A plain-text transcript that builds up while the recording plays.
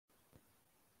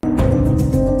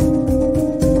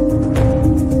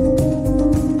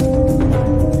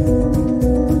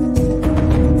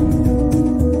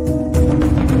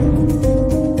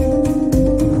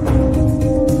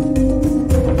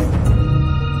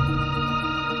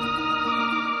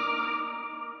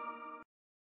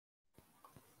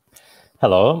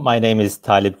Hello, my name is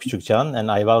Talip Küçükcan, and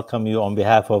I welcome you on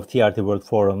behalf of TRT World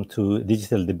Forum to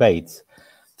Digital Debates.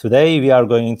 Today, we are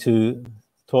going to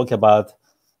talk about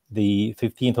the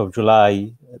 15th of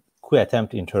July coup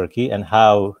attempt in Turkey and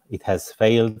how it has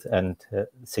failed and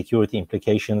security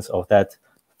implications of that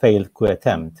failed coup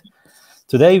attempt.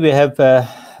 Today, we have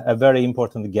a very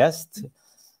important guest,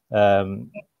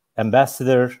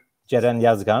 Ambassador Ceren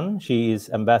Yazgan. She is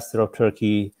Ambassador of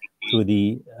Turkey to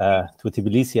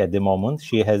Tbilisi at the moment.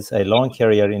 She has a long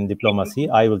career in diplomacy.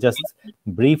 I will just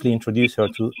briefly introduce her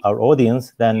to our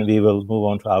audience, then we will move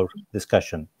on to our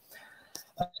discussion.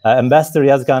 Ambassador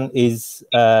Yazgan is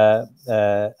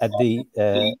at the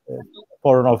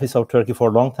Foreign Office of Turkey for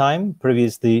a long time.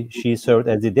 Previously, she served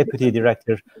as the Deputy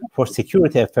Director for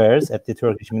Security Affairs at the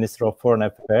Turkish Ministry of Foreign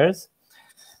Affairs,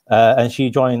 and she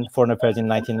joined Foreign Affairs in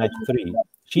 1993.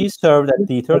 She served at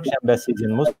the Turkish embassies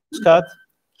in Muscat,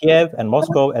 Kiev, and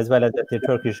Moscow, as well as at the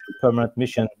Turkish Permanent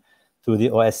Mission to the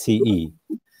OSCE.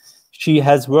 She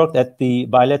has worked at the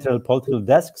bilateral political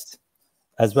desks,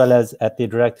 as well as at the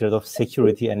Directorate of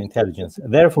Security and Intelligence.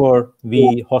 Therefore,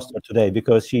 we host her today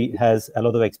because she has a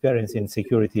lot of experience in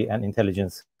security and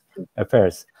intelligence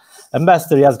affairs.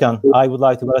 Ambassador Yazgan, I would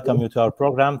like to welcome you to our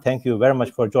program. Thank you very much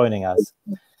for joining us.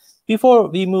 Before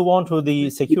we move on to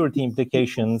the security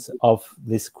implications of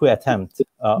this coup attempt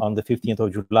on the 15th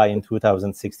of July in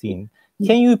 2016,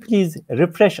 can you please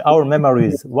refresh our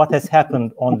memories what has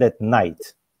happened on that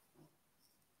night?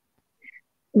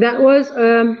 That was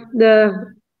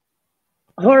the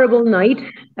horrible night,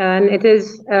 and it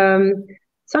is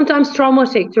sometimes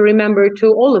traumatic to remember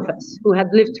to all of us who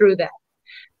had lived through that.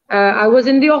 I was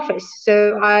in the office,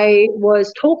 so I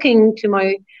was talking to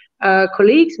my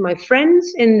colleagues, my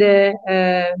friends in the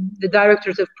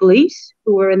directors of police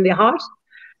who were in the heart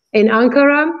in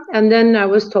Ankara, and then I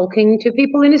was talking to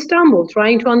people in Istanbul,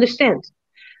 trying to understand.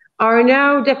 Our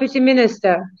now Deputy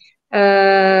Minister,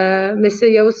 Mr.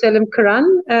 Yavuz Selim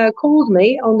Kıran, called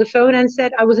me on the phone and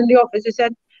said, I was in the office, he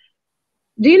said,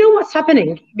 do you know what's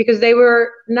happening? Because they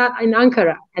were not in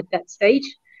Ankara at that stage.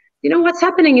 You know what's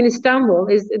happening in Istanbul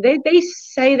is they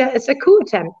say that it's a coup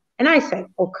attempt. And I said,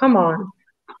 oh, come on.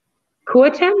 Coup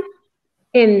attempt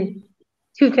in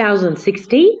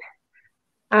 2016,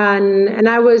 and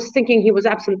I was thinking he was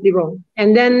absolutely wrong.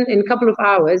 And then in a couple of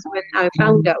hours, when I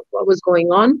found out what was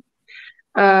going on,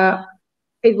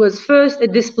 it was first a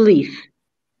disbelief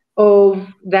of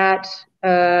that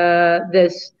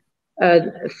this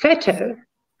FETÖ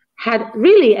had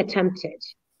really attempted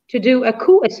to do a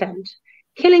coup attempt,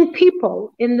 killing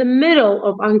people in the middle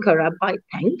of Ankara by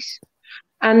tanks.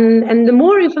 And the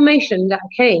more information that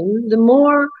came, the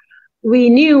more we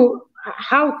knew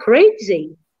how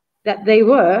crazy that they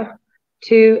were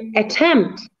to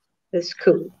attempt this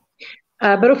coup.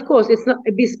 But of course,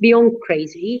 it's beyond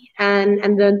crazy.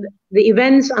 And then the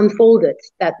events unfolded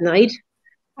that night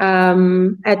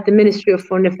at the Ministry of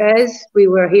Foreign Affairs. We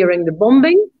were hearing the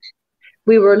bombing.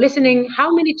 We were listening,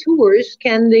 how many tours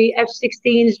can the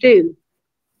F-16s do?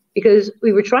 Because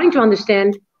we were trying to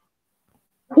understand,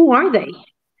 who are they?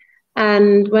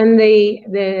 And when they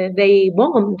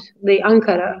bombed the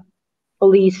Ankara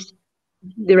Police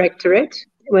Directorate,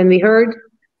 when we heard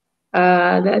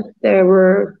that there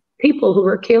were people who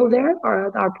were killed there,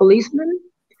 our policemen,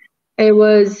 it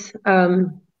was a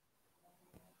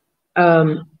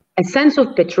sense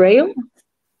of betrayal,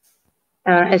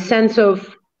 a sense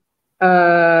of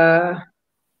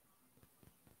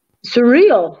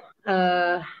surreal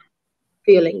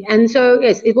feeling. And so,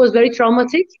 yes, it was very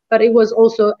traumatic, but it was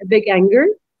also a big anger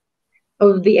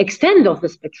of the extent of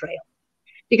this betrayal.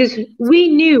 Because we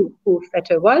knew who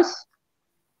FETÖ was.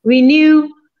 We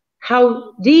knew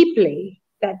how deeply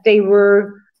that they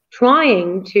were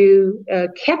trying to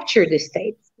capture the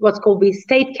state, what's called the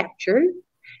state capture.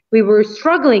 We were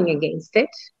struggling against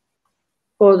it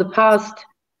for the past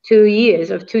 2 years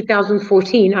of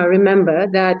 2014. I remember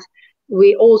that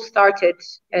we all started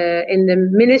in the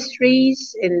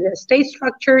ministries, in the state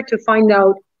structure, to find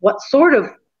out what sort of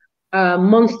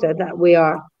monster that we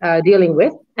are dealing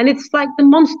with. And it's like the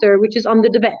monster which is under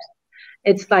the bed.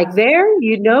 It's like there,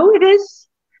 you know it is,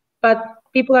 but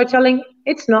people are telling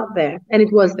it's not there, and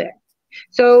it was there.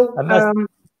 So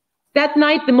that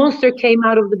night, the monster came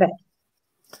out of the bed.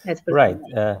 That's right.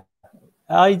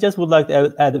 I just would like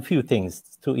to add a few things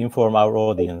to inform our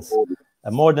audience.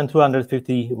 More than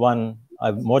 250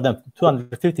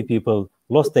 people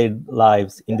lost their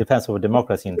lives in defense of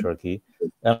democracy in Turkey,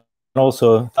 and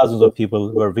also thousands of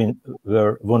people were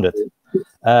wounded.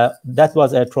 That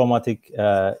was a traumatic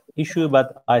issue,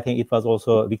 but I think it was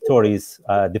also victorious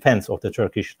defense of the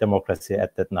Turkish democracy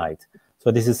at that night.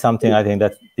 So this is something I think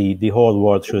that the whole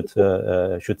world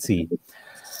should see.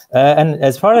 And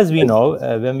as far as we know,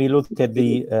 when we looked at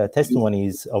the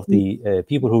testimonies of the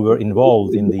people who were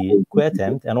involved in the coup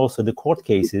attempt and also the court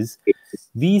cases,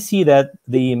 we see that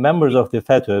the members of the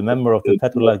FETÖ, member of the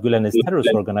Fethullah Gülen's terrorist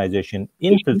organization,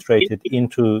 infiltrated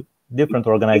into different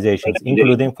organizations,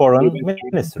 including foreign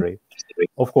ministry,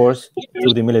 of course,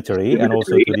 to the military and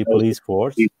also to the police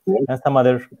force and some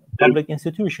other public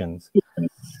institutions.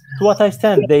 To what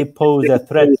extent they pose a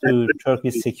threat to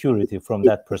Turkey's security from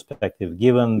that perspective,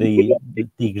 given the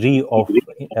degree of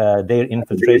their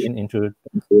infiltration into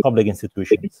public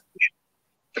institutions?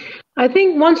 I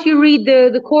think once you read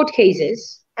the court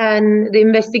cases and the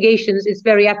investigations, it's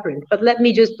very apparent. But let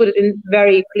me just put it in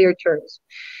very clear terms.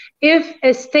 If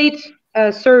a state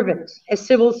servant, a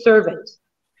civil servant,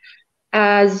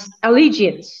 has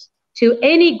allegiance to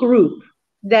any group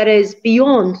that is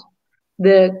beyond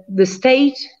the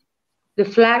state, the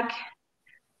flag,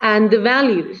 and the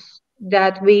values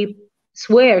that we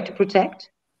swear to protect,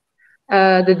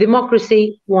 the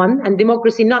democracy one, and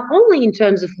democracy not only in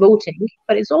terms of voting,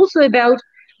 but it's also about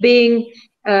being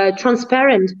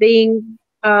transparent, being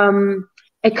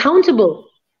accountable,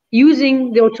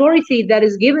 using the authority that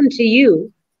is given to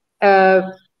you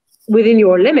within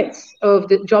your limits of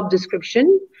the job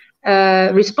description,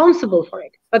 responsible for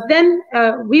it. But then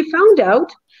we found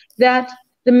out that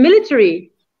the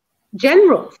military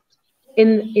generals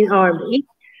in army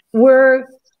were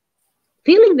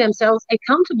feeling themselves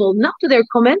accountable not to their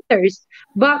commanders,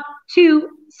 but to,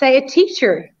 say, a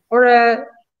teacher or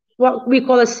what we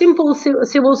call a simple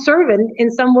civil servant in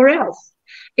somewhere else.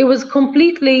 It was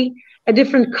completely a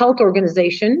different cult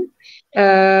organization,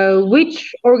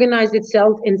 which organized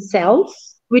itself in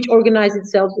cells, which organized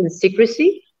itself in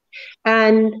secrecy.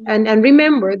 And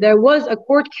remember, there was a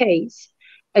court case,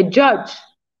 a judge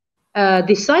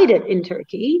decided in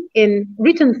Turkey in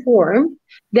written form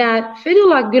that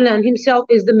Fethullah Gülen himself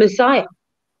is the Messiah.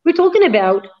 We're talking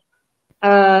about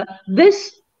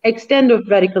this extent of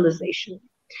radicalization.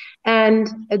 And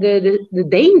the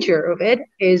danger of it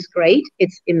is great.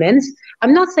 It's immense.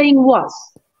 I'm not saying was.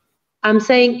 I'm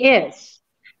saying is.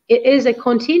 It is a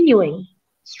continuing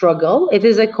struggle. It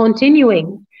is a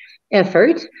continuing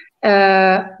effort.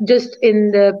 Just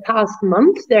in the past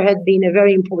month, there had been a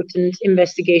very important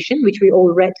investigation, which we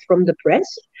all read from the press,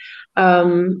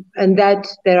 and that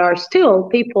there are still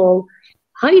people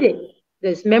hiding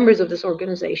as members of this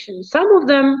organization. Some of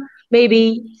them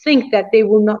maybe think that they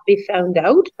will not be found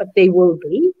out, but they will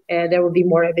be. There will be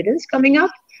more evidence coming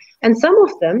up. And some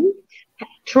of them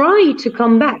try to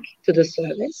come back to the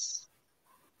service,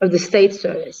 of the state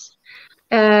service.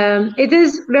 It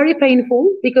is very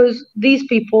painful because these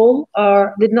people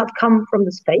did not come from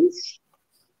the space.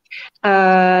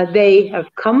 They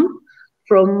have come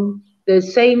from the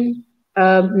same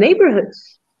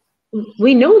neighborhoods.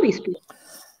 We know these people.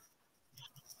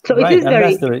 So right, it is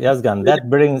Ambassador Yazgan, that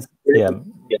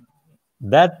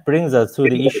brings us to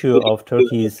the issue of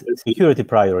Turkey's security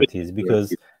priorities,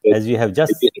 because as you have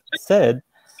just said,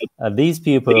 these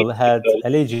people had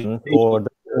allegiance or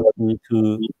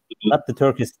to not the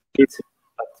Turkish state,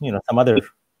 but some other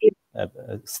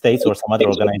states or some other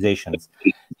organizations.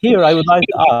 Here, I would like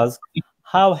to ask,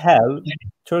 how have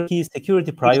Turkey's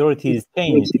security priorities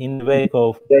changed in the wake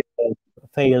of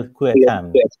failed coup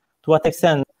attempt? To what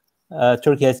extent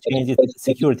Turkey has changed its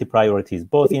security priorities,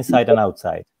 both inside and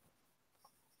outside?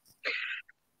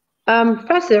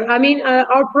 Professor, I mean,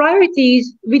 our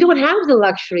priorities, we don't have the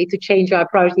luxury to change our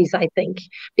priorities, I think,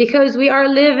 because we are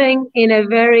living in a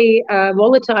very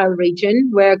volatile region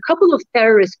where a couple of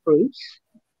terrorist groups,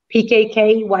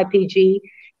 PKK, YPG,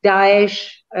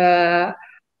 Daesh,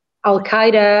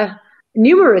 Al-Qaeda,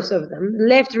 numerous of them,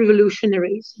 left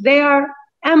revolutionaries, they are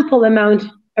ample amount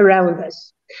around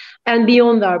us and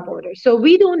beyond our borders. So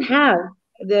we don't have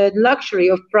the luxury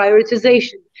of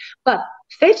prioritization. But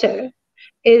FETÖ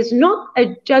is not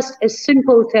just a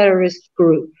simple terrorist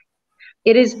group.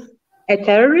 It is a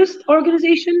terrorist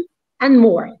organization and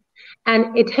more.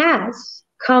 And it has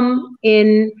come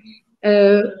in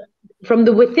from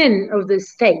the within of the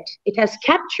state. It has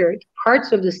captured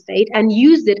parts of the state and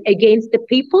used it against the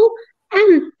people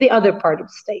and the other part of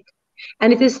the state.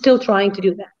 And it is still trying to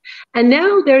do that. And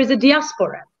now there is a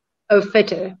diaspora of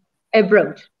FETÖ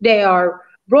abroad. They are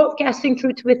broadcasting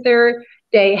through Twitter.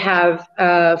 They have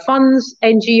funds,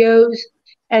 NGOs,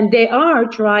 and they are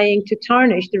trying to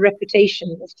tarnish the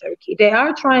reputation of Turkey. They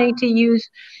are trying to use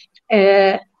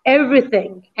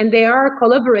everything, and they are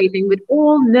collaborating with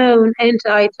all known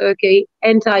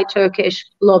anti-Turkish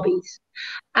lobbies.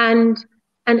 And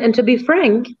to be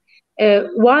frank,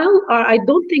 while I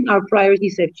don't think our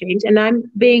priorities have changed, and I'm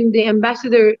being the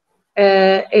ambassador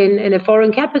in a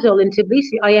foreign capital in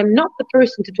Tbilisi, I am not the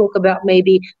person to talk about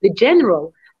maybe the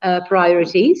general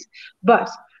priorities, but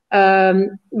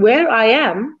where I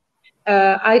am,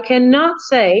 I cannot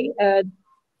say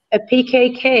a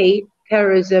PKK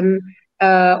terrorism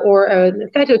or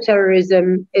FETÖ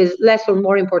terrorism is less or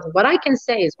more important. What I can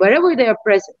say is wherever they are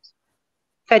present,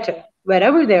 FETÖ,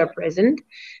 wherever they are present,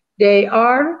 they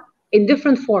are in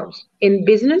different forms, in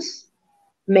business,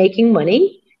 making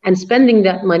money and spending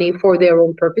that money for their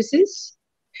own purposes.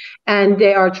 And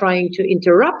they are trying to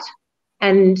interrupt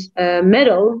and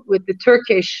meddle with the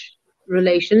Turkish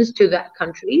relations to that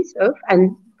country. So,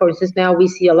 and for instance, now we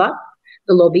see a lot,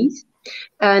 the lobbies.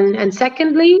 And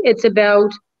secondly, it's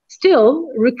about still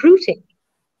recruiting.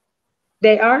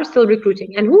 They are still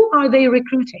recruiting. And who are they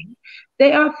recruiting?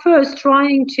 They are first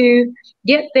trying to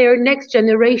get their next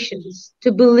generations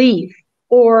to believe,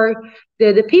 or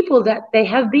the people that they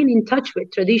have been in touch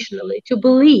with traditionally, to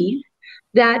believe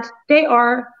that they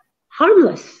are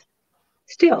harmless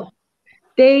still.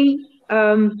 They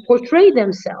portray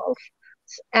themselves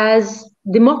as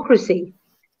democracy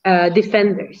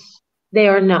defenders. They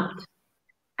are not.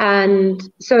 And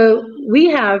so we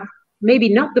have maybe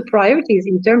not the priorities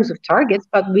in terms of targets,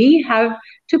 but we have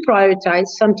to prioritize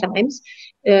sometimes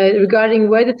regarding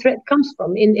where the threat comes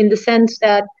from, in the sense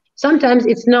that sometimes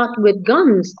it's not with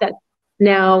guns that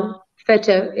now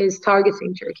FETÖ is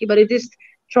targeting Turkey, but it is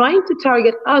trying to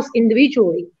target us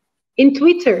individually. In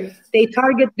Twitter, they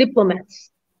target diplomats.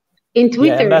 In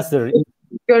Twitter,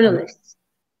 journalists.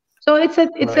 So it's a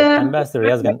Ambassador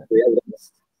Yazgan,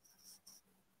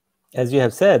 as you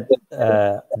have said,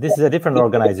 this is a different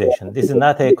organization. This is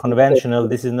not a conventional,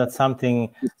 this is not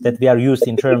something that we are used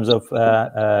in terms of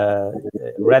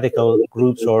radical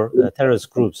groups or terrorist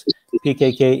groups.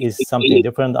 PKK is something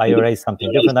different, IRA is something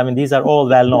different. I mean, these are all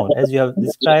well known. As you have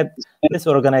described, this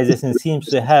organization seems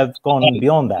to have gone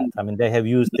beyond that. I mean, they have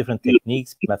used different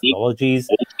techniques, methodologies,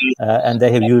 and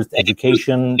they have used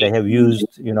education, they have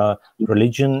used,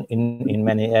 religion in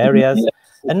many areas.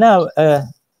 And now,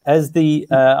 as the,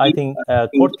 I think,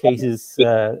 court cases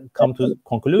come to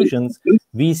conclusions,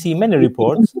 we see many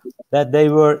reports that they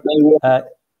were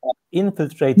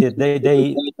infiltrated,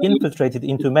 they infiltrated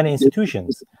into many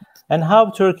institutions. And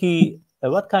how Turkey,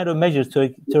 what kind of measures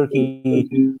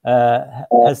Turkey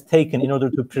has taken in order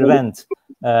to prevent,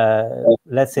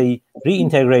 let's say,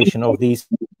 reintegration of these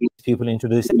people into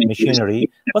this machinery?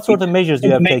 What sort of measures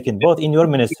you have taken, both in your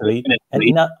ministry and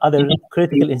in other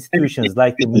critical institutions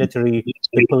like the military,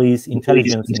 the police,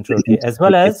 intelligence in Turkey, as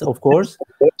well as, of course,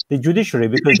 the judiciary,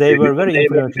 because they were very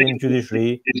influential in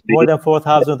judiciary. More than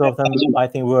 4,000 of them, I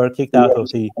think, were kicked out of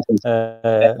the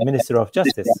Ministry of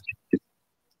Justice.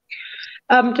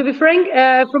 To be frank,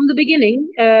 from the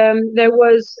beginning, there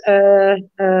was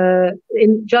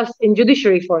in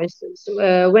judiciary, for instance,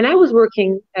 when I was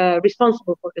working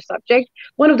responsible for the subject,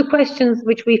 one of the questions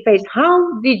which we faced: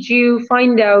 how did you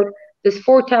find out this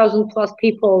 4,000 plus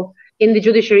people in the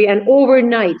judiciary and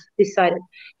overnight decided?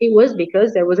 It was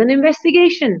because there was an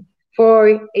investigation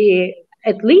for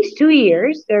at least 2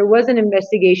 years. There was an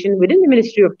investigation within the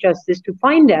Ministry of Justice to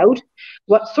find out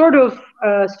what sort of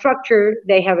structure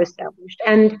they have established.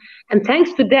 And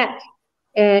thanks to that,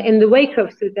 in the wake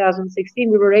of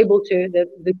 2016, we were able to,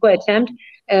 the coup attempt,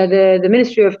 the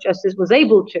Ministry of Justice was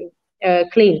able to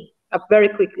clean up very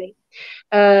quickly.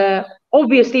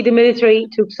 Obviously, the military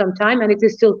took some time, and it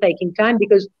is still taking time,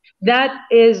 because that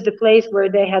is the place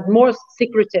where they had more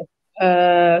secretive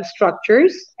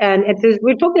structures, and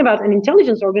we're talking about an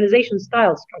intelligence organization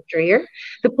style structure here.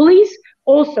 The police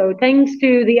also, thanks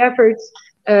to the efforts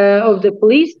of the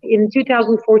police in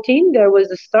 2014, there was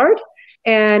a start,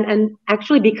 and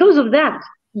actually because of that,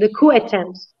 the coup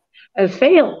attempts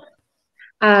failed.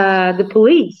 The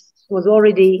police was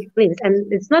already cleansed,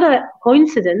 and it's not a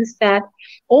coincidence that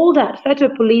all that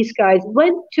FETÖ police guys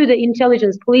went to the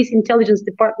police intelligence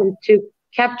department to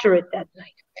capture it that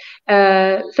night.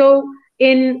 So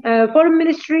in foreign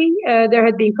ministry, there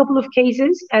had been a couple of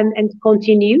cases and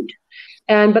continued,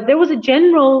 but there was a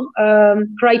general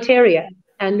criteria,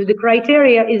 and the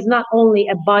criteria is not only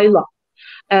a bylaw.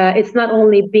 It's not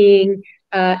only being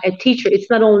a teacher. It's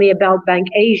not only about Bank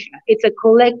Asia. It's a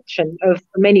collection of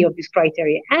many of these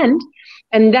criteria, and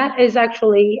that is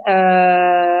actually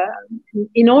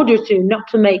in order to not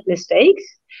to make mistakes.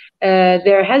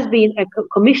 There has been a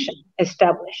commission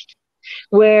established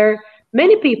where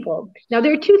many people, now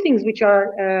there are two things which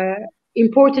are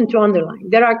important to underline.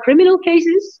 There are criminal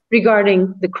cases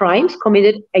regarding the crimes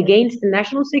committed against the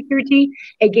national security,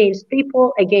 against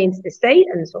people, against the state,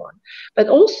 and so on. But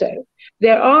also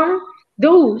there are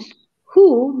those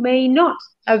who may not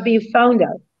have been found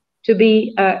out to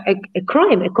be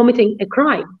committing a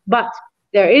crime, but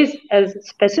there is a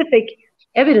specific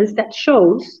evidence that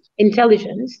shows,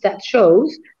 intelligence that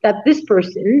shows that this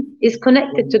person is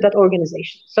connected to that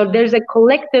organization. So there's a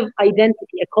collective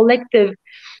identity, a collective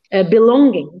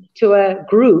belonging to a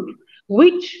group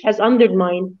which has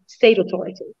undermined state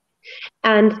authority.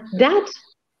 And that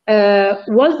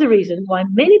was the reason why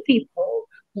many people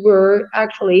were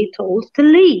actually told to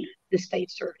leave the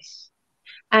state service.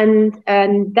 And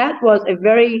that was a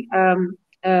very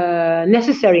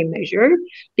necessary measure,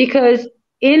 because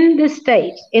in the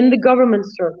state, in the government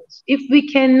service, if we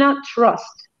cannot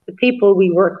trust the people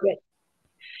we work with,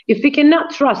 if we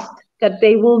cannot trust that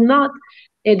they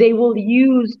will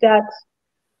use that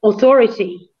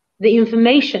authority, the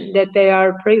information that they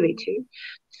are privy to,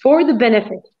 for the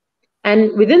benefit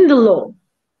and within the law,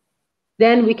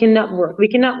 then we cannot work. We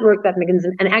cannot work that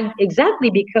mechanism. And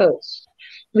exactly because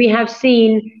we have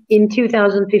seen in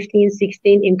 2015-16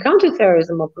 in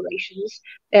counterterrorism operations,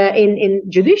 in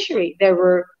judiciary, there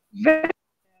were very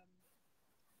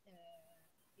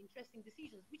interesting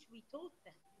decisions which we told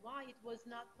them why it was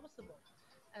not possible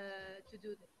to do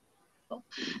this.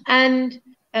 And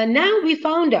now we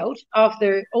found out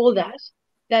after all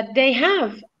that they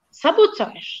have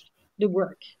sabotaged the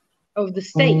work of the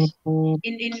state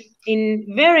in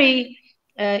very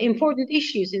important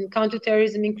issues, in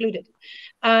counterterrorism included.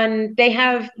 And they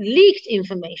have leaked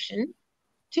information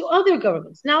to other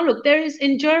governments. Now, look, there is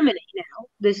in Germany now,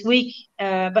 this week,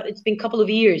 but it's been a couple of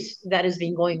years that has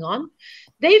been going on,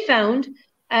 they found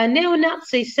a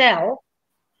neo-Nazi cell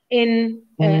in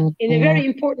a very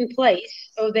important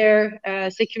place of their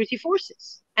security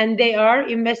forces. And they are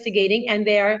investigating and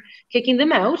they are kicking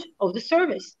them out of the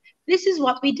service. This is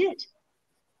what we did.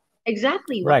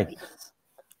 Exactly what we did.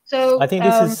 So I think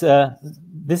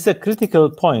this is a critical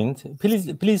point.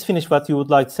 Please finish what you would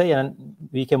like to say, and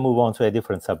we can move on to a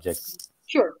different subject.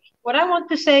 Sure. What I want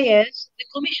to say is the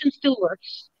commission still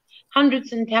works.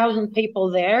 Hundreds and thousands of people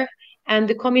there, and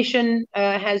the commission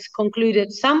has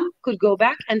concluded some could go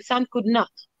back and some could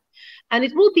not. And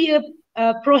it will be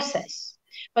a process.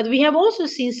 But we have also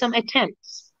seen some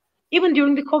attempts, even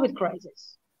during the COVID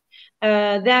crisis,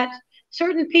 that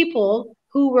certain people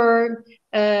who were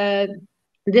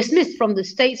dismissed from the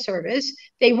state service,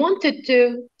 they wanted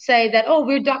to say that, oh,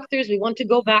 we're doctors, we want to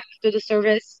go back to the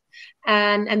service,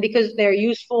 and because they're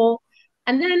useful.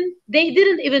 And then they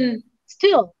didn't even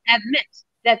still admit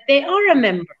that they are a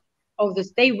member of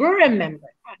this. They were a member,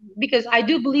 because I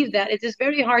do believe that it is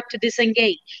very hard to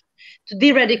disengage, to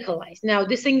de-radicalize. Now,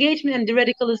 disengagement and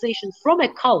de-radicalization from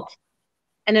a cult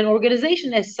and an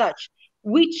organization as such,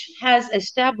 which has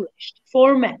established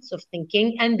formats of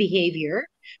thinking and behavior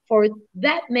for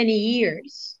that many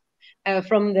years,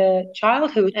 from the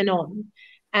childhood and on,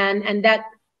 and that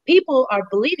people are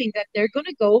believing that they're going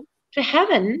to go to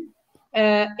heaven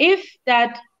if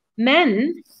that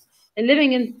man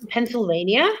living in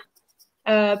Pennsylvania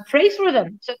prays for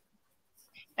them. So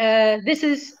this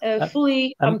is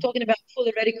fully, I'm talking about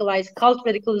fully radicalized cult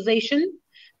radicalization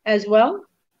as well,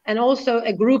 and also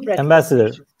a group radicalization.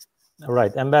 Ambassador.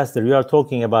 Right, Ambassador, you are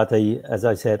talking about as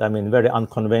I said, I mean, very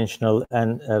unconventional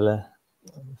and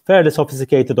fairly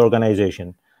sophisticated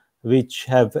organization, which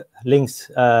have links,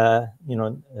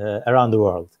 around the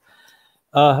world.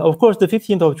 Of course, the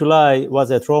 15th of July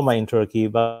was a trauma in Turkey,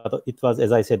 but it was,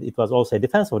 as I said, it was also a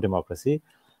defense of democracy.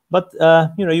 But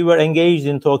you were engaged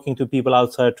in talking to people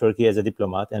outside Turkey as a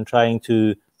diplomat and trying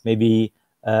to maybe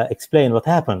explain what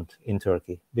happened in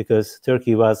Turkey, because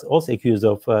Turkey was also accused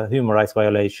of human rights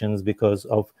violations because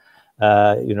of,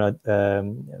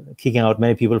 kicking out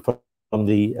many people from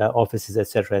the offices,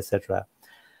 etc., etc.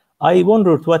 I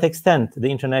wonder to what extent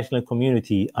the international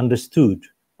community understood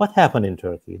what happened in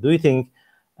Turkey. Do you think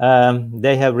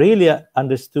they have really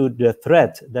understood the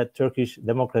threat that Turkish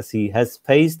democracy has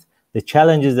faced, the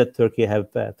challenges that Turkey have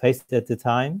faced at the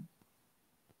time?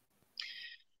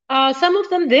 Some of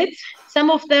them did. Some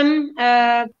of them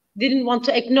didn't want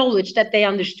to acknowledge that they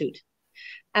understood.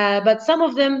 But some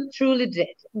of them truly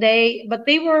did. But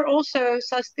they were also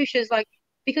suspicious,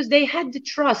 because they had the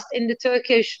trust in the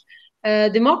Turkish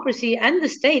democracy and the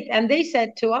state. And they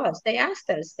said to us, they asked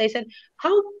us, they said,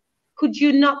 how could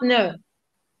you not know?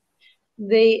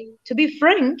 To be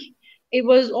frank, it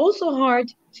was also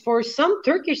hard for some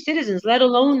Turkish citizens, let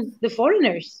alone the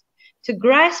foreigners, to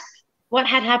grasp what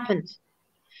had happened.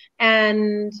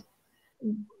 And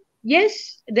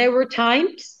yes, there were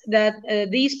times that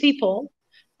these people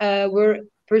were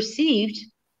perceived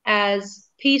as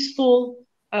peaceful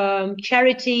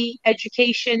charity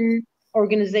education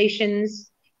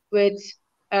organizations with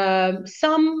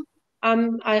some,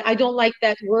 I don't like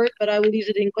that word, but I will use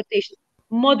it in quotation,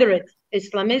 moderate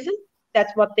Islamism.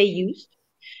 That's what they used.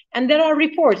 And there are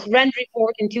reports, Rand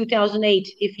report in 2008,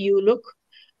 if you look,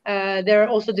 there are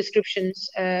also descriptions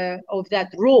of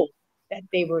that role that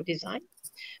they were designed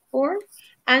for.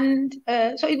 And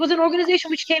so it was an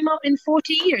organization which came out in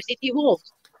 40 years. It evolved.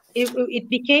 It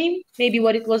became maybe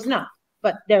what it was now.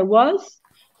 But there was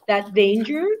that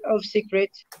danger of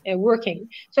secret working.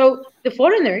 So the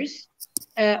foreigners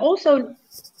also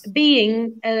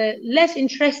being less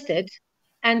interested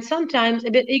and sometimes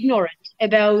a bit ignorant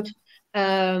about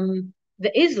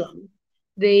the Islam,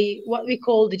 what we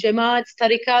call the Jamaats,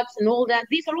 Tarikats, and all that.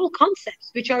 These are all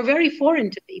concepts which are very foreign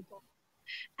to people.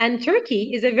 And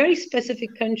Turkey is a very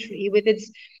specific country with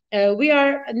its, we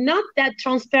are not that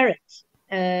transparent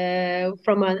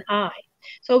from an eye.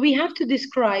 So we have to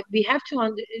describe, we have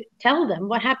to tell them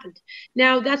what happened.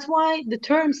 Now, that's why the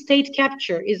term state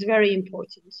capture is very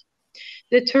important.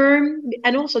 The term,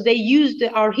 and also they used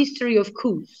our history of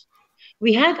coups.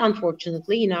 We had,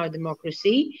 unfortunately, in our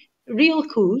democracy, real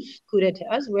coups, coup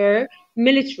d'etats, where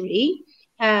military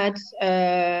had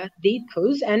did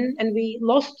coups, and we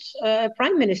lost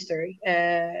prime minister,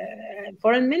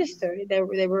 foreign minister.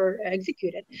 They were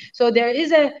executed. So there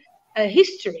is a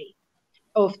history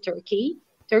of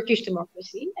Turkish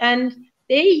democracy, and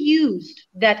they used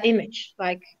that image,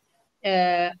 like,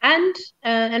 and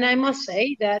I must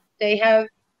say that they have,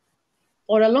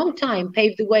 for a long time,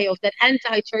 paved the way of that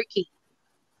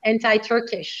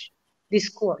anti-Turkish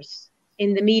discourse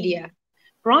in the media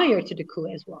prior to the coup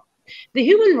as well. The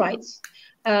human rights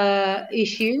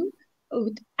issue,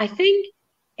 I think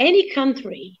any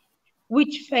country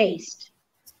which faced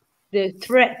the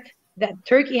threat that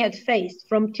Turkey had faced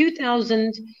from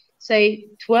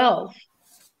 2012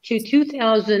 to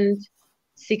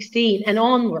 2016 and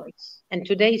onwards, and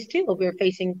today still we're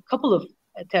facing a couple of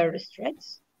terrorist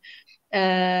threats,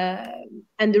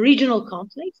 and the regional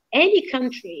conflicts, any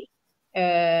country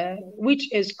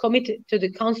which is committed to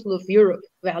the Council of Europe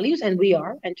values, and we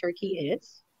are, and Turkey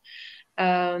is,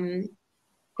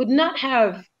 could not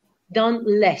have done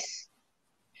less.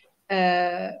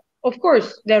 Of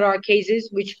course, there are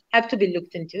cases which have to be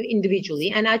looked into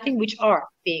individually, and I think which are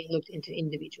being looked into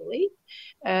individually.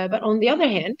 But on the other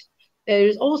hand, there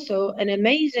is also an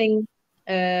amazing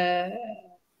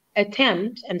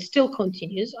attempt, and still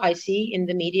continues, I see in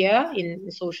the media,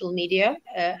 in social media,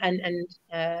 and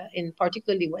in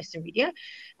particularly Western media,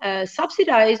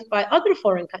 subsidized by other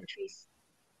foreign countries.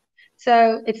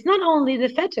 So it's not only the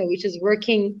FETÖ which is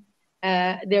working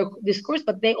their discourse,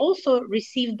 but they also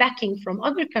receive backing from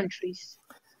other countries.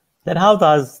 Then how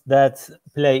does that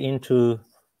play into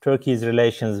Turkey's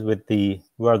relations with the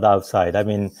world outside? I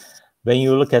mean, when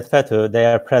you look at FETÖ, they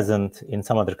are present in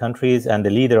some other countries, and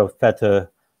the leader of FETÖ,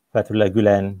 Fethullah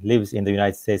Gülen, lives in the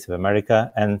United States of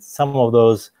America, and some of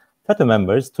those FETÖ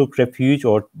members took refuge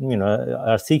or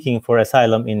are seeking for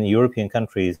asylum in European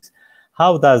countries.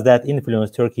 How does that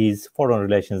influence Turkey's foreign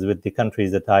relations with the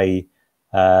countries that I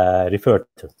referred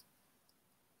to?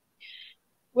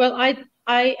 Well, I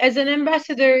as an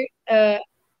ambassador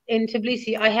in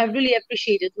Tbilisi, I have really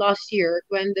appreciated last year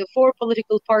when the 4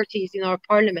 political parties in our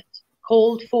parliament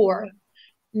called for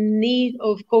need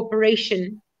of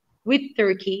cooperation with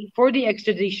Turkey for the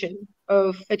extradition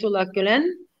of Fethullah Gülen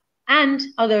and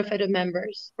other FETÖ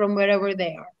members from wherever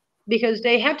they are, because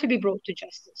they have to be brought to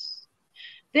justice.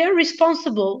 They're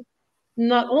responsible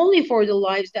not only for the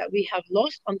lives that we have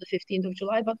lost on the 15th of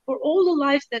July, but for all the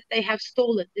lives that they have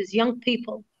stolen, these young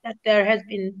people that there has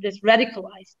been this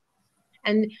radicalized.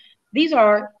 And these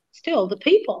are still the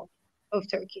people of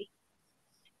Turkey.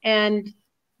 And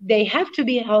they have to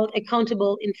be held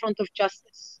accountable in front of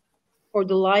justice for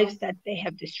the lives that they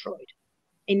have destroyed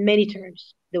in many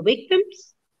terms, the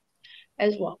victims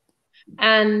as well.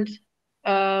 And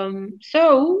that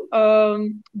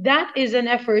is an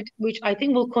effort which I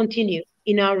think will continue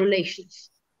in our relations.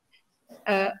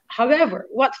 However,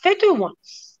 what FETÖ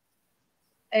wants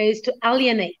is to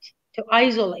alienate, to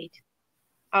isolate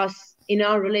us in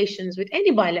our relations with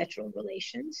any bilateral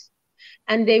relations.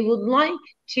 And they would like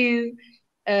to,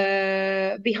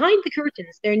 behind the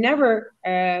curtains, they're never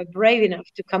brave enough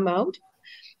to come out.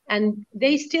 And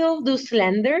they still do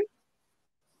slander.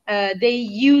 They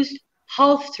use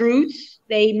half-truths.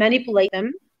 They manipulate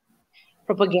them.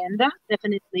 Propaganda,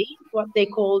 definitely, what they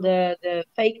call the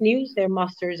fake news. They're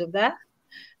masters of that.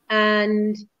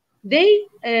 And they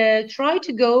try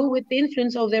to go with the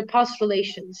influence of their past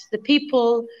relations, the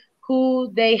people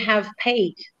who they have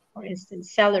paid, for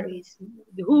instance, salaries,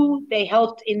 who they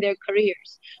helped in their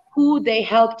careers, who they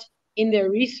helped in their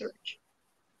research.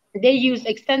 They use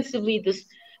extensively this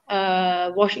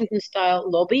Washington-style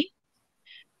lobby.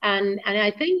 And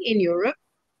I think in Europe,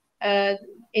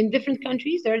 in different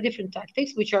countries, there are different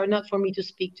tactics, which are not for me to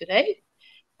speak today.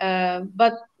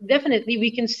 But definitely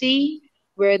we can see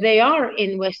where they are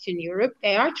in Western Europe.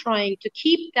 They are trying to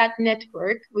keep that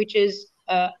network, which is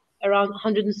around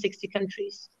 160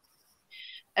 countries.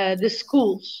 The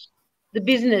schools, the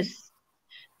business,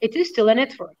 it is still a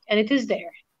network, and it is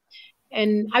there.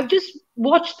 And I've just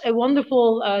watched a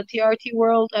wonderful TRT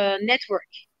World network,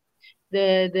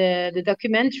 the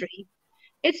documentary.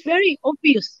 It's very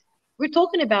obvious. We're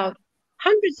talking about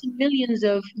hundreds of millions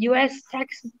of US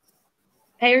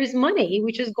taxpayers' money,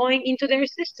 which is going into their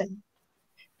system.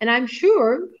 And I'm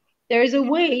sure there is a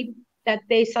way that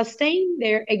they sustain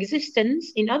their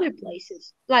existence in other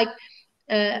places. Like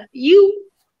you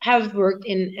have worked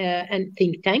in a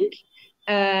think tank,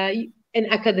 an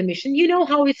academician. You know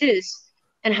how it is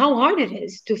and how hard it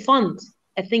is to fund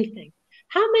a think tank.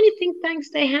 How many think tanks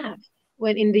they have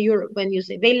when in the Europe, when you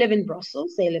say they live in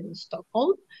Brussels, they live in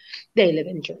Stockholm, they live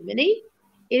in Germany.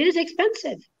 It is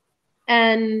expensive.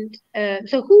 And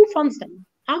so who funds them?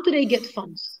 How do they get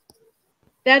funds?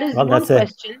 That is one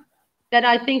question that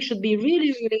I think should be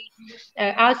really, really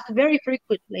asked very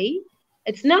frequently.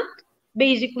 It's not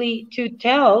basically to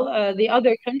tell the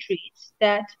other countries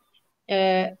that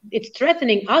it's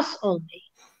threatening us only.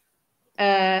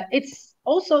 It's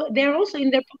also, they're also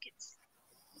in their pockets.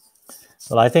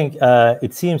 Well, I think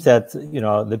it seems that, you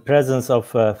know, the presence of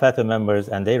FATO members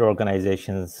and their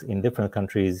organizations in different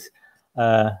countries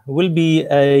will be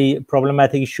a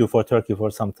problematic issue for Turkey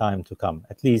for some time to come.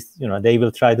 At least, you know, they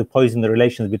will try to poison the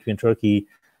relations between Turkey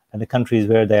and the countries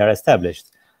where they are established.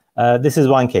 This is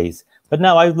one case. But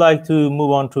now I would like to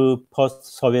move on to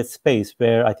post-Soviet space,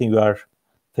 where I think you are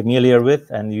familiar with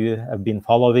and you have been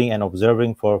following and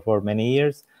observing for many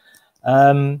years.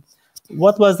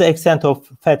 What was the extent of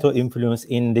FATO influence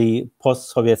in the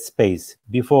post-Soviet space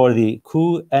before the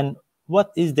coup, and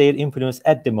what is their influence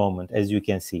at the moment, as you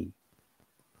can see?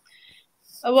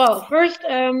 Well, first,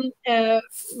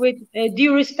 with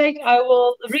due respect, I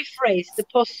will rephrase the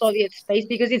post-Soviet space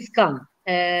because it's gone.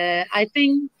 I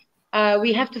think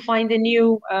we have to find a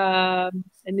new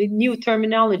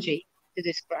terminology to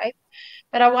describe.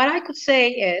 But what I could say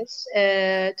is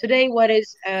today, what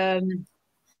is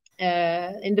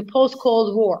in the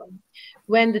post-Cold War,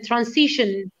 when the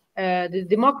transition, the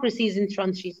democracies in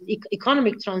transition,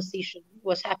 economic transition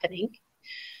was happening,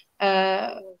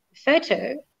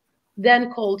 FETÖ,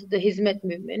 then called the Hizmet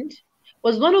movement,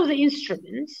 was one of the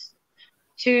instruments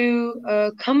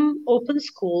to come open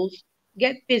schools,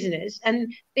 get business,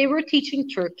 and they were teaching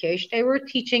Turkish, they were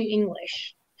teaching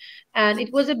English. And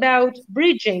it was about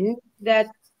bridging that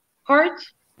part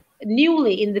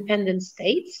newly independent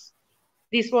states.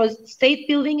 This was state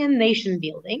building and nation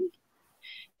building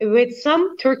with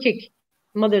some Turkic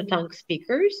mother tongue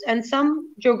speakers and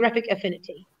some geographic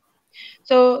affinity.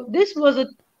 So this was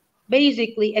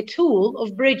basically a tool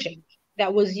of bridging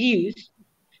that was used.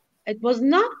 It was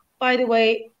not, by the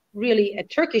way, really a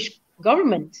Turkish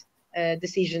government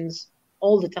decisions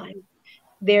all the time.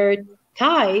 Their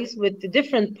ties with the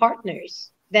different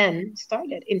partners then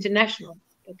started, international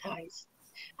ties.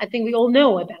 I think we all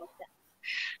know about that.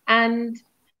 And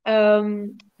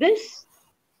this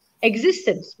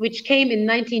existence, which came in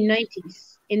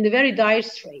 1990s in the very dire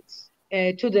straits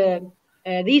to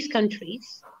these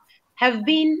countries, have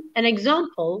been an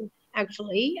example,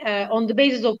 actually, on the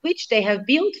basis of which they have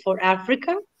built for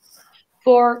Africa,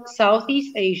 for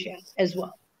Southeast Asia as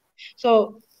well.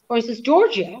 So, for instance,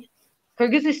 Georgia,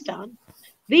 Kyrgyzstan,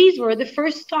 these were the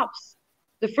first stops,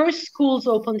 the first schools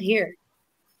opened here.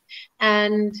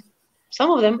 And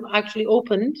some of them actually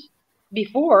opened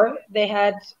before they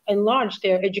had enlarged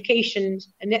their education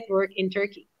network in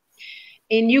Turkey.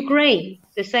 In Ukraine,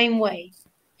 the same way.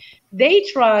 They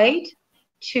tried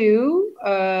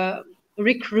to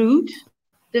recruit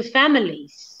the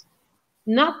families,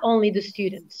 not only the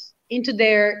students, into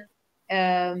their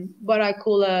what I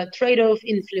call a trade-off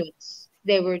influence.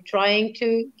 They were trying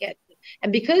to get,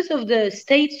 and because of the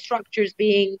state structures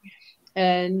being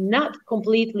not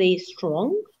completely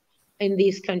strong in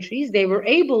these countries, they were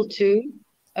able to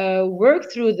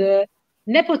work through the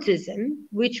nepotism,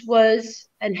 which was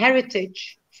an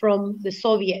heritage from the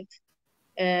Soviet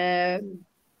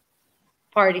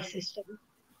party system.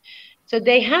 So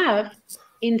they have,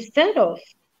 instead of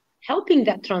helping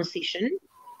that transition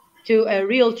to a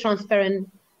real transparent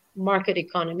market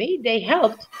economy, they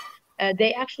helped,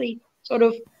 they actually sort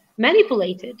of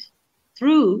manipulated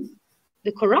through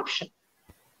the corruption.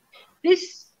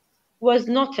 This was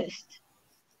noticed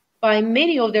by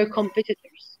many of their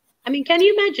competitors. I mean, can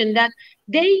you imagine that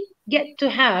they get to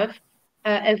have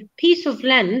a piece of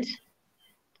land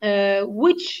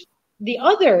which the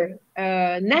other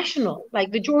national,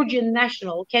 like the Georgian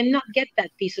national, cannot get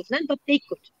that piece of land, but they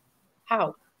could.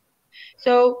 How?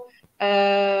 So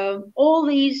all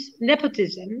these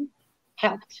nepotism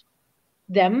helped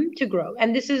them to grow.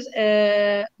 And this is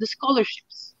the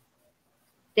scholarships.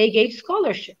 They gave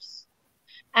scholarships.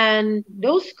 And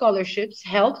those scholarships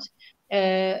helped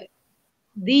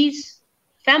these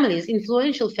families,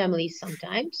 influential families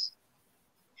sometimes,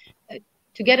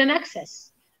 to get an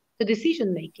access to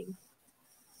decision making.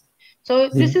 So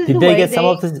this is the way get some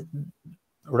of the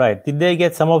right. Did they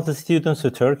get some of the students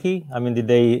to Turkey? I mean, did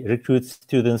they recruit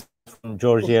students from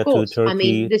Georgia to Turkey? I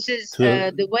mean, this is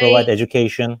to the way provide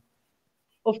education.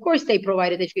 Of course, they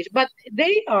provided education, but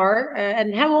they are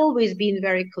and have always been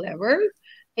very clever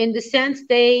in the sense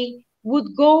they would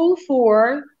go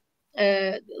for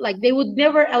like they would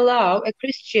never allow a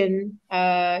Christian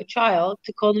child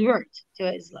to convert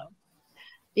to Islam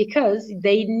because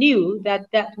they knew that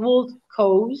that would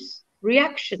cause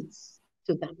reactions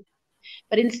to them.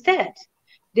 But instead,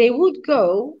 they would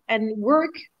go and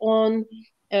work on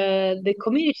the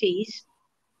communities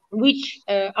which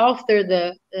after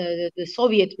the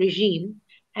Soviet regime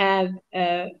have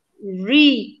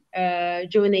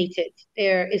rejuvenated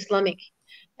their Islamic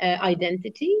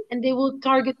identity, and they will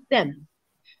target them.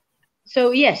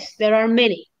 So yes, there are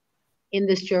many in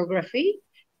this geography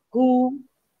who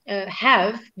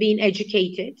have been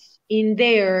educated in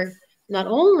their not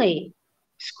only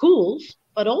schools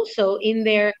but also in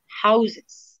their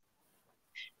houses,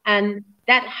 and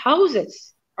that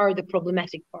houses are the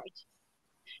problematic part.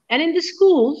 And in the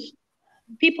schools,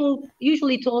 people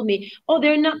usually told me, oh,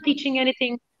 they're not teaching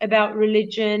anything about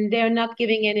religion. They're not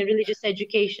giving any religious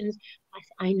educations.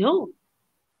 I know.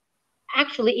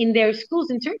 Actually, in their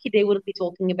schools in Turkey, they wouldn't be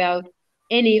talking about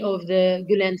any of the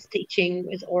Gülen's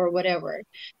teachings or whatever.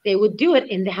 They would do it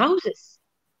in the houses.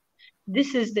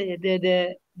 This is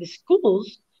the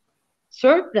schools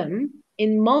serve them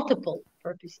in multiple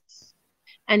purposes.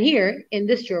 And here in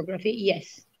this geography,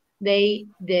 yes, they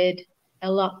did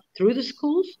a lot through the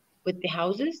schools with the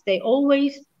houses. They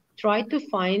always tried to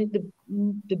find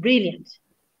the brilliant,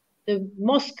 the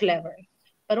most clever,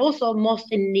 but also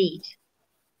most in need.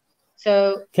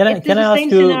 So it's the same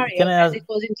scenario as it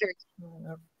was in Turkey.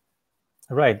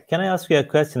 Right. Can I ask you a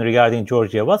question regarding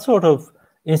Georgia? What sort of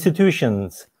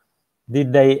institutions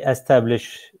did they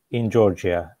establish in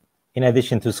Georgia in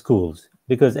addition to schools?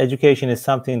 Because education is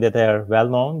something that they are well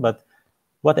known, but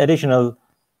what additional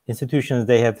institutions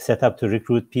they have set up to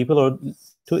recruit people or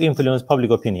to influence public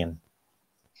opinion?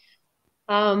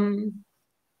 In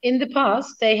the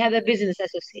past, they had a business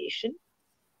association.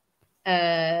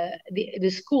 The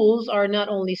schools are not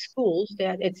only schools,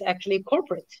 it's actually a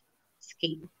corporate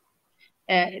scheme.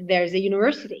 There's a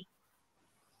university.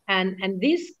 And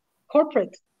this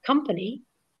corporate company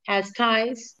has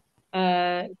ties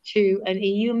to an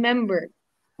EU member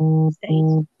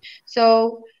state.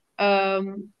 So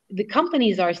the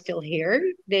companies are still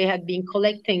here. They had been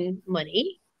collecting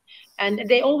money, and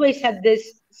they always had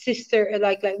this sister,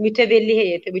 like mütevelli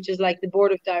heyeti, which is like the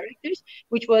board of directors,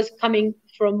 which was coming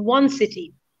from one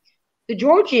city. The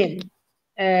Georgian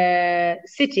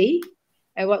city,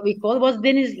 what we call, was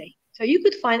Denizli. So you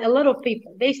could find a lot of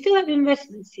people. They still have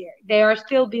investments here. They are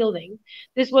still building.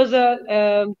 This was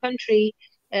a country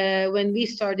when we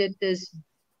started this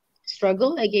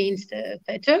struggle against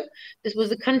FETÖ. This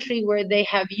was a country where they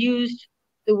have used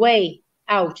the way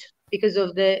out because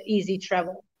of the easy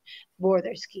travel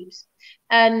border schemes.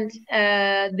 And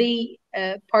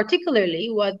particularly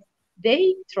what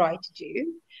they try to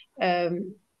do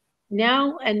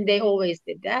now, and they always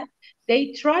did that,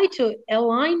 they try to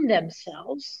align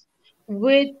themselves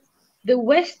with the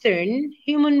Western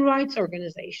human rights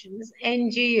organizations,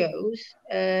 NGOs,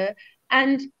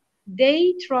 and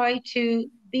they try to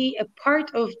be a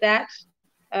part of that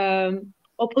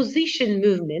opposition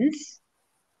movements,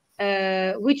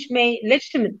 which may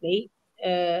legitimately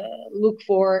look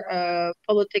for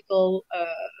political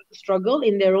struggle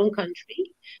in their own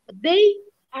country, but they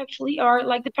actually are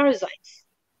like the parasites.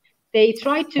 They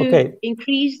try to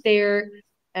increase their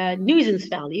nuisance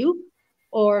value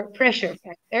or pressure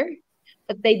factor,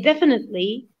 but they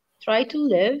definitely try to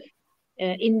live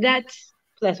in that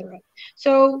plethora.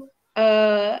 So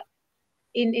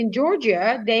in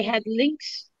Georgia, they had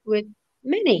links with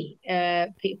many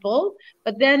people,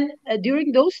 but then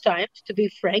during those times, to be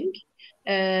frank,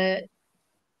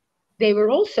 they were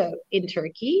also in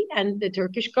Turkey, and the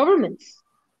Turkish governments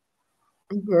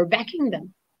were backing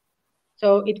them. So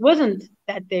it wasn't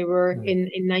that they were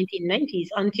in 1990s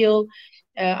until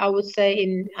I would say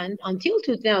until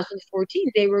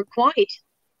 2014 they were quite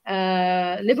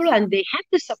liberal, and they had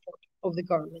the support of the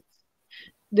government.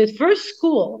 The first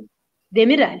school,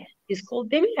 Demirel, is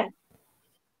called Demirel.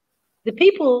 The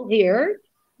people here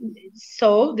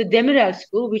saw the Demirel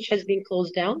school, which has been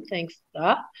closed down, thanks to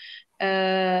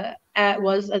that,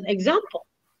 was an example.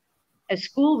 A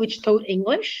school which taught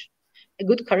English, a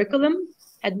good curriculum,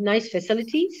 had nice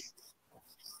facilities.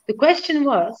 The question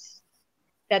was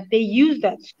that they used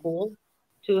that school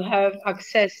to have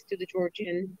access to the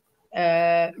Georgian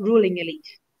ruling elite.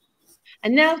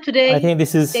 And now today, I think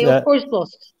this is, they of course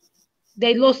lost.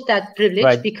 They lost that privilege,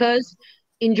 right, because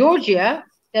in Georgia,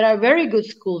 there are very good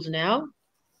schools now,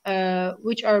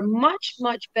 which are much,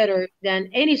 much better than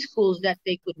any schools that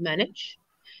they could manage.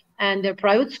 And they're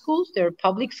private schools, they're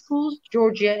public schools.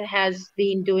 Georgia has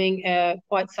been doing a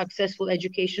quite successful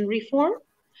education reform.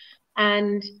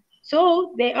 And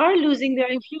so they are losing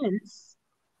their influence.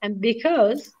 And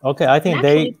because... Okay, I think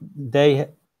they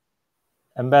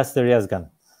Ambassador Yazgan,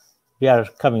 we are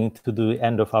coming to the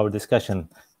end of our discussion.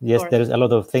 Yes, there is a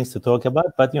lot of things to talk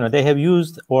about, but they have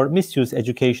used or misused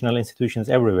educational institutions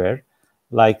everywhere,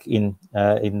 like in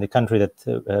the country that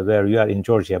where you are in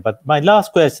Georgia. But my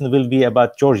last question will be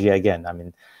about Georgia again. I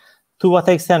mean, to what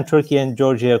extent Turkey and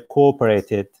Georgia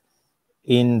cooperated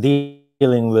in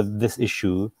dealing with this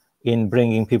issue, in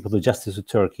bringing people to justice to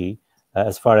Turkey,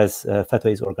 as far as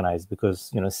FETÖ is organized?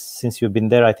 Because since you've been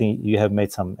there, I think you have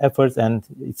made some efforts, and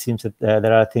it seems that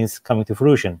there are things coming to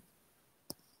fruition.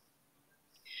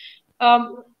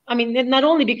 I mean, not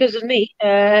only because of me,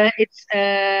 it's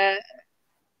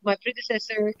my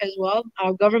predecessor as well.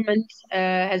 Our government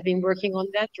has been working on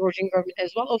that, Georgian government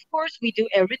as well. Of course, we do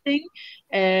everything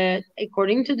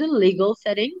according to the legal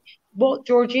setting. Both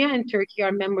Georgia and Turkey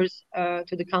are members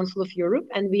to the Council of Europe,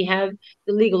 and we have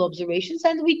the legal observations,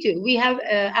 and we have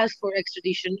asked for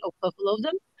extradition of a couple of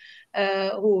them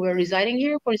who were residing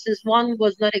here. For instance, one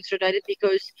was not extradited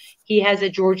because he has a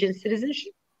Georgian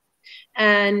citizenship,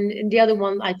 and the other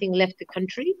one, I think, left the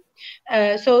country.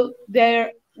 So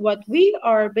what we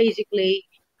are basically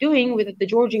doing with the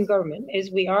Georgian government is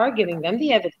we are giving them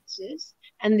the evidences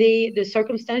and the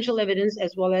circumstantial evidence,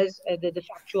 as well as the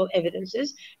factual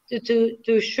evidences,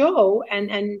 to show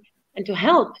and to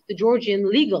help the Georgian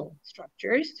legal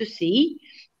structures to see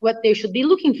what they should be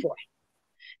looking for.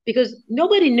 Because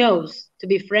nobody knows, to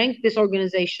be frank, this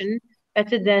organization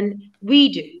better than we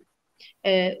do.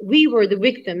 We were the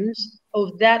victims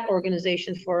of that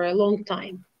organization for a long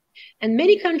time. And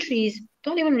many countries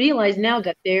don't even realize now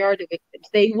that they are the victims.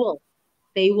 They will.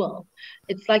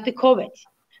 It's like the COVID.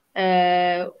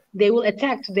 They will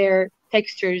attack their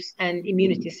textures and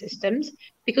immunity systems,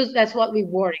 because that's what we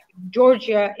worry.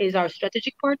 Georgia is our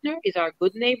strategic partner, is our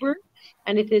good neighbor,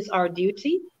 and it is our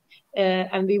duty.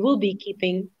 And we will be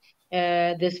keeping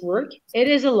this work. It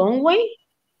is a long way,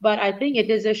 but I think it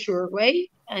is a sure way.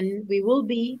 And we will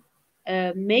be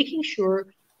making sure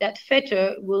that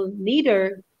FETÖ will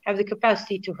neither have the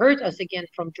capacity to hurt us again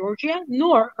from Georgia,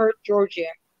 nor hurt Georgia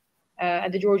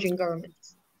and the Georgian government.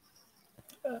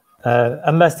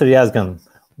 Ambassador Yazgan,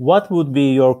 what would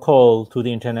be your call to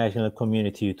the international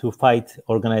community to fight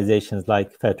organizations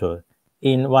like FETÖ?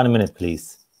 In 1 minute,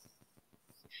 please.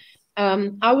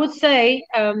 I would say,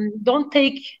 don't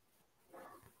take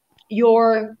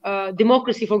your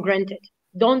democracy for granted.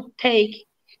 Don't take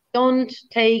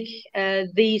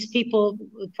these people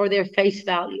for their face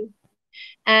value.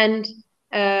 And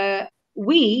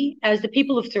we, as the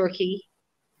people of Turkey,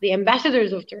 the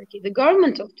ambassadors of Turkey, the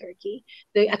government of Turkey,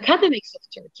 the academics of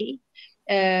Turkey,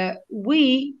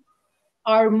 we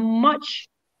are much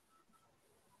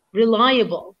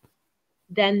reliable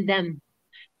than them.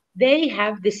 They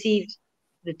have deceived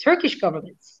the Turkish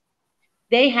governments.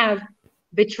 They have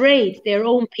betrayed their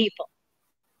own people,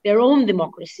 their own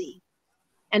democracy.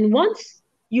 And once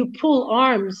you pull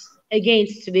arms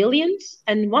against civilians,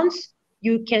 and once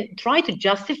you can try to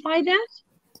justify that,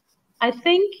 I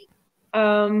think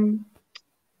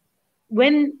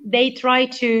when they try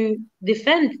to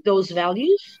defend those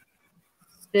values,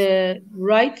 the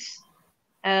rights,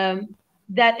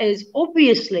 that is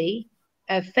obviously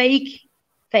a fake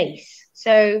face.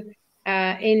 So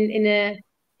I'm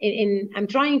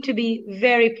trying to be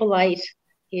very polite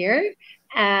here,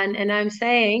 and I'm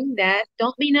saying that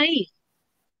don't be naive,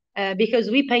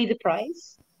 because we pay the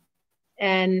price,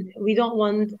 and we don't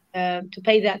want to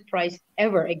pay that price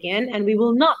ever again, and we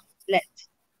will not let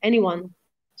anyone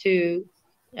to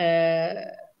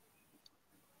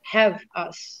have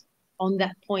us on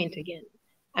that point again.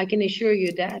 I can assure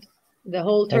you that the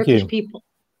whole Turkish people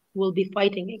will be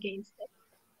fighting against it.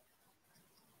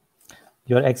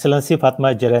 Your Excellency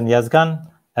Fatma Ceren Yazgan,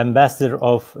 Ambassador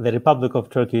of the Republic of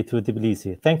Turkey to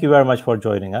Tbilisi. Thank you very much for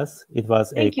joining us. It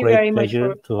was a great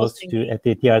pleasure to host you at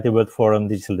the TRT World Forum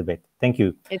Digital Debate. Thank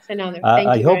you. It's an honor. Thank you.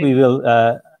 I hope we will,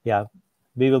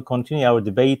 we will continue our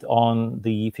debate on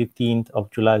the 15th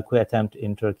of July coup attempt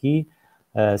in Turkey.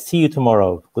 See you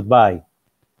tomorrow. Goodbye.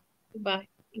 Goodbye.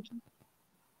 Thank you.